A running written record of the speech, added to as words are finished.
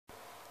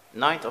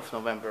9th of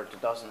November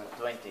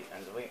 2020,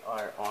 and we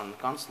are on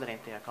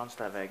Kanslerintie,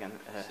 Kanslervägen,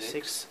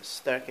 6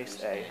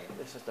 staircase A.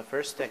 This is the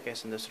first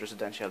staircase in this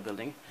residential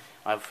building.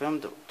 I've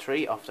filmed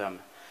 3 of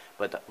them,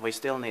 but we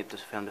still need to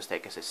film the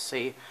staircases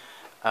C,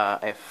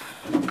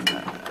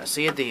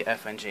 C, D,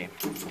 F, and G.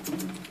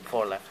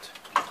 4 left.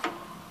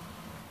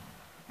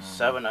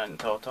 7 in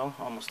total,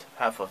 almost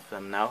half of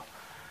them now.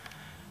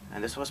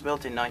 And this was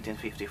built in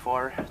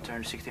 1954,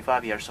 turned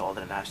 65 years old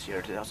in last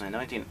year,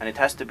 2019, and it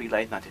has to be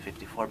late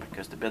 1954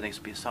 because the buildings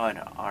beside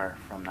are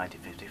from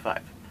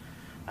 1955.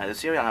 And the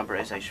serial number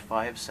is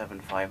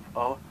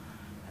H5750,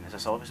 and it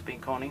has always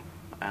been KONE,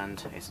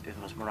 and it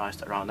was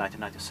modernized around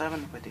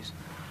 1997 with these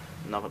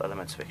novel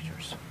elements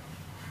fixtures.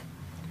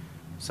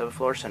 7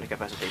 floors and the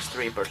capacity is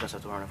 3 persons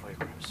at 240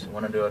 grams. You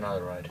want to do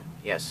another ride?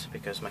 Yes,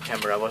 because my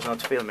camera was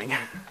not filming. I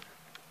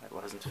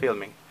wasn't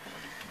filming.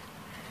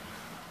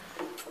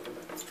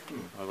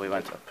 Well, we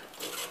went up.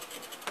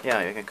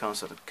 Yeah, you can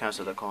cancel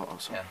the call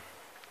also. Yeah.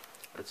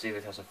 Let's see if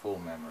it has a full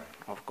memory.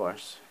 Of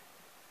course.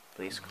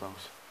 Please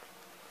close.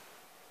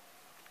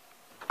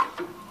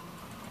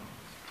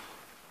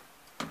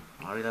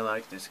 I really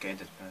like this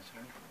gated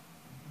pattern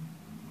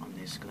on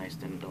these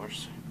glazed in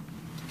doors.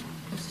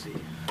 Let's see.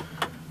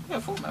 Yeah,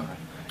 full memory.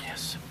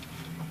 Yes.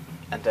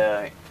 And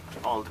the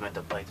old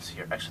metal plate is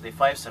here. Actually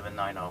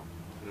 5790,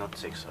 not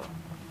 60.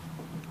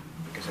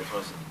 Because it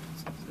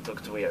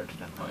looked weird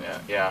then. Oh yeah,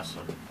 yeah. So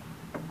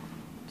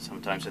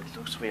sometimes it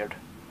looks weird.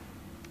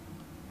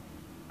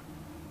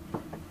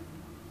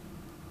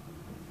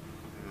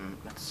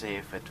 Let's see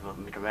if it will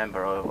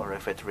remember or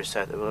if it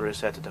will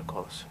reset the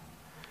calls.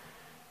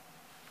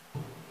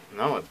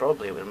 No, it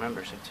probably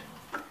remembers it.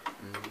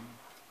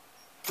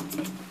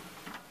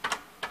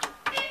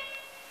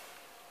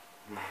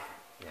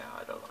 Yeah,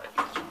 I don't like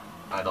it.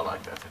 I don't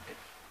like that a bit.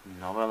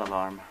 Novel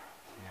alarm.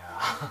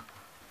 Yeah.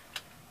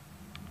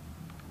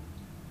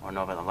 Or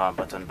novel alarm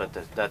button, but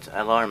that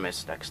alarm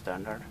is like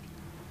standard.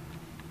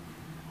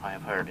 I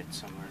have heard it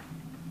somewhere.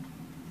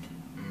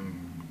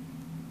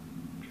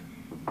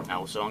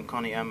 Also on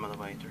KONE M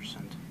elevators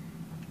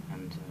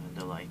and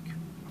the like.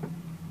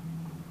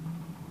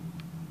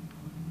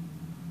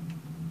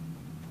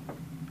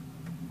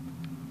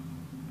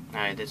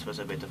 This was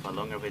a bit of a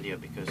longer video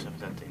because of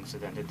that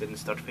incident. It didn't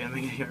start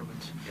filming here,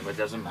 but Yeah, but it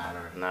doesn't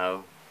matter.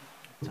 no,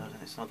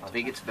 it's not. I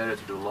think it's better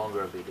to do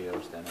longer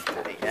videos than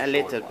a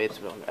little bit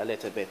long, a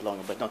little bit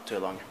longer, but not too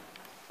long.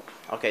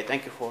 Okay,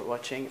 thank you for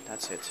watching.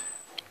 That's it.